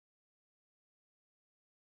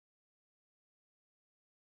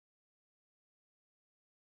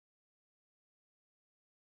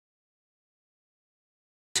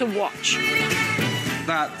to watch.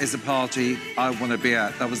 That is a party I want to be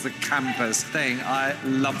at. That was the campus thing. I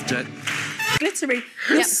loved it. Glittery.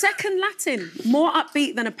 Your second Latin, more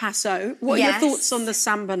upbeat than a paso. What are your thoughts on the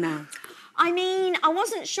samba now? I mean, I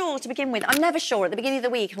wasn't sure to begin with. I'm never sure. At the beginning of the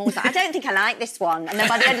week, I'm always like, I don't think I like this one. And then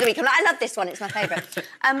by the end of the week, I'm like, I love this one. It's my favourite.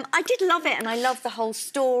 I did love it, and I love the whole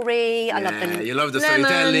story. I love the you love the lemons,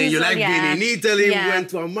 storytelling. You like being in Italy. Yeah. We went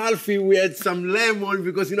to Amalfi. We had some lemon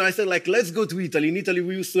because, you know, I said, like, let's go to Italy. In Italy,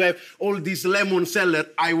 we used to have all these lemon seller.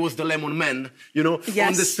 I was the lemon man, you know,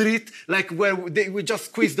 on the street, like where we just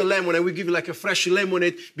squeeze the lemon and we give you like a fresh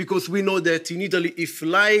lemonade because we know that in Italy, if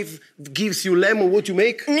life gives you lemon, what you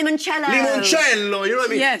make? Limoncello. Limoncello. You know what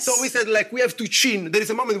I mean? Yes. So we said, like, we have to chin. There is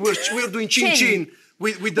a moment where we're doing chin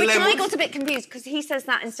with the lemon. I got a bit confused because he says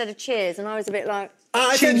that instead of cheers, and I was a bit like...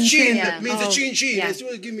 I said chin. Yeah. That means the chin. Yeah. As soon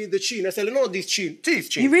as give me the chin, I said, no, this chin. This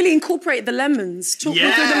chin. You really incorporate the lemons. Talk me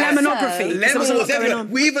through the lemonography. Lemon was everywhere.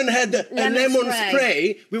 We even had a lemon spray.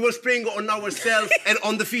 spray. We were spraying on ourselves and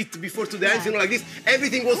on the feet before to dance, you know, like this.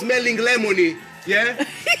 Everything was smelling lemony. Yeah?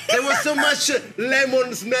 There was so much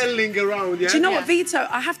lemon smelling around, yeah? Do you know what, Vito?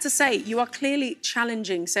 I have to say, you are clearly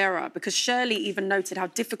challenging Sarah because Shirley even noted how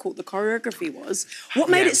difficult the choreography was. What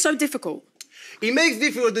made it so difficult? It makes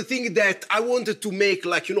difficult the thing that I wanted to make,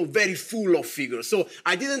 like, you know, very full of figures. So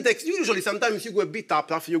I didn't usually sometimes you go a bit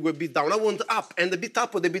up, after you go a bit down. I want up and a bit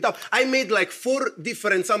up or a bit up. I made like 4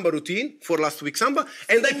 different samba routine for last week's samba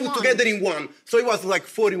and I put together in one. So it was like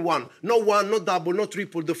 4 in 1. No one, no double, no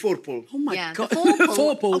triple, the 4-pull. Oh my God. The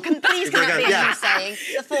 4-pull. Oh, Please can't be what I'm saying.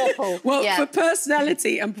 The 4-pull. Well, for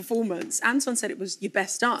personality and performance, Anton said it was your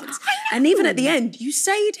best dance. I know. And even at the end, you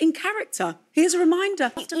stayed in character. Here's a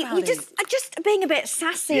reminder. You just being a bit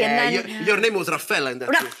sassy and then... Your name was Raffaella in that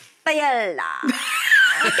Raffaella.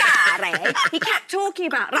 Care. He kept talking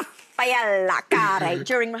about Raffaella Care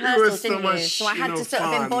during rehearsals, didn't you? So I had to sort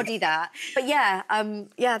of embody that. But yeah,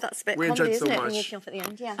 that's a bit comedy, isn't it? And walking off at the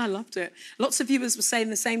end, yeah. I loved it. Lots of viewers were saying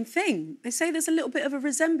the same thing. They say there's a little bit of a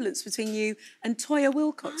resemblance between you and Toya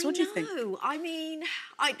Wilcox. What do you think? I mean,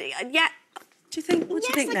 What do you think? What do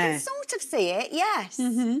you think there? Yes, I can sort of see it, yes.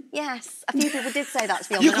 Yes. A few people did say that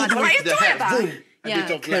to me on You the could night. do What are it you the talking hair, about? boom. A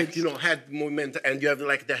bit of like, you know, head movement and you have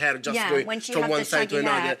like the hair just going when she from had one the side to shaggy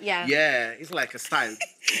another. hair, yeah. It's like a style.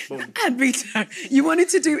 Boom. And Vito, you wanted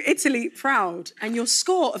to do Italy proud, and your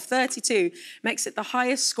score of 32 makes it the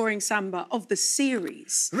highest scoring samba of the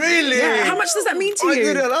series. Really? Yeah. How much does that mean to you? I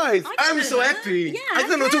didn't realize. I'm so that. happy. Yeah, I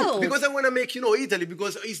don't know too. too, because I want to make, you know, Italy,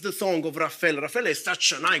 because it's the song of Raffaella. Raffaella is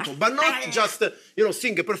such an icon, but not just, you know,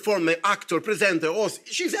 singer, performer, actor, presenter, host.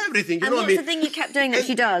 She's everything, you know what I mean? And what's the thing you kept doing that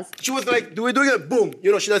she does? She was like, do we do it? Boom.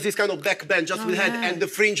 You know, she does this kind of back bend just with head and the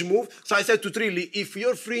fringe move. So I said to Trilly, if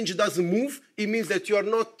your fringe doesn't move, it means that you are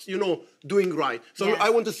not, you know, doing right. So I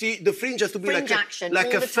want to see the fringe has to be Fringe like action, like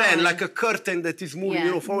all a the fan, time. like a curtain that is moving,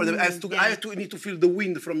 you know, forward. I need to feel the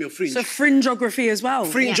wind from your fringe. So fringeography as well.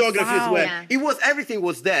 Fringeography as well. Yeah. It was, everything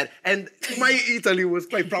was there. And my Italy was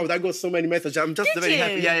quite proud. I got so many messages. I'm just very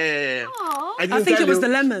happy. Yeah. I think it was the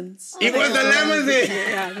lemons. It was the lemons.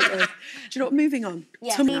 Yeah. Do you know what? Moving on.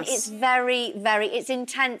 Yeah, I mean, it's very, it's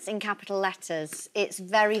intense in capital letters. It's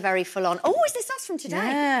very, very full on. Oh, is this us from today?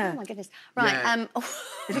 Yeah. Oh my goodness. Right. Yeah.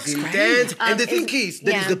 It looks Intense. And the thing it's- is,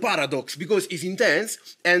 there is the paradox, because it's intense,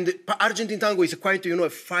 and Argentine tango is quite, you know, a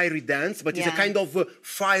fiery dance, but it's a kind of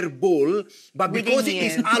fireball. But because it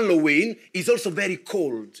is Halloween, it's also very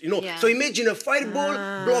cold, you know. So imagine a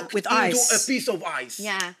fireball blocked with into ice. a piece of ice.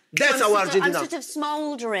 Yeah. That's So how I'm Argentina. sort of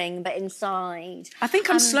smouldering, but inside. I think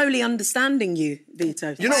I'm slowly understanding you,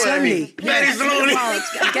 Vito. You know what I mean? Very slowly.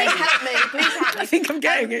 Please help me. Please help me. I think I'm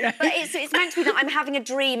getting it. But it's meant to be that I'm having a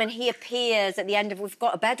dream and he appears at the end of. We've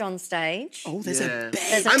got a bed on stage. Oh, there's a bed.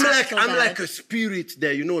 There's a I'm tassel bed. like a spirit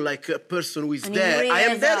there, you know, like a person who is And he there. I am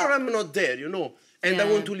rears there up. or I'm not there, you know. And I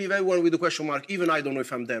want to leave everyone with a question mark. Even I don't know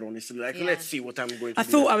if I'm there, honestly. Like, let's see what I'm going to do. I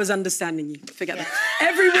thought I was understanding you. Forget that.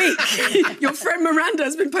 Every week, your friend Miranda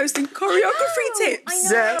has been posting choreography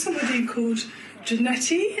tips. Yeah. Somebody called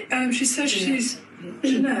Janetti. She says she's...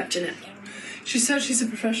 Jeanette. She says she's a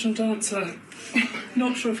professional dancer.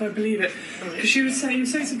 Not sure if I believe it. Because she would say, you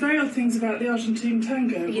say some very odd things about the Argentine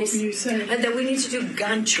tango. Yes. What were you saying? And that we need to do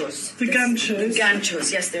ganchos. The ganchos? The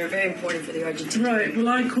ganchos, yes, they're very important for the Argentine. Right, well,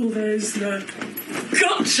 I call those the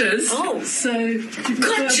gotchas. Oh. So...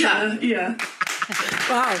 Gotcha! Yeah.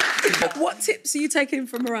 Wow. What tips are you taking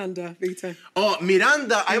from Miranda, Vito? Oh,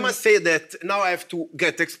 Miranda, I must say that now I have to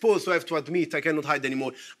get exposed, so I have to admit I cannot hide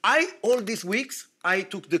anymore. All these weeks, I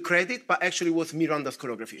took the credit, but actually it was Miranda's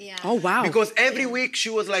choreography. Yeah. Oh, wow. Because every week she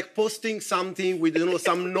was like posting something with, you know,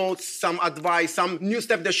 some notes, some advice, some new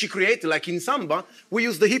step that she created. Like in Samba, we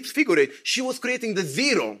use the hips figure eight. She was creating the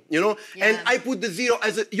zero, you know? Yeah. And I put the zero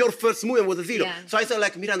as your first movement was a zero. Yeah. So I said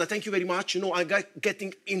like, Miranda, thank you very much. You know, I got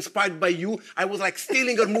getting inspired by you. I was like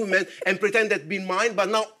stealing her movement and pretend that been mine, but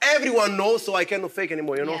now everyone knows, so I cannot fake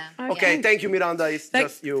anymore, you know? Yeah. Okay, thank you, Miranda. It's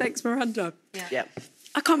just you. Thanks, Miranda. Yeah.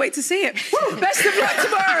 I can't wait to see it. Woo, best of luck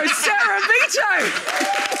tomorrow, Sarah and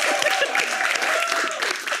Vito.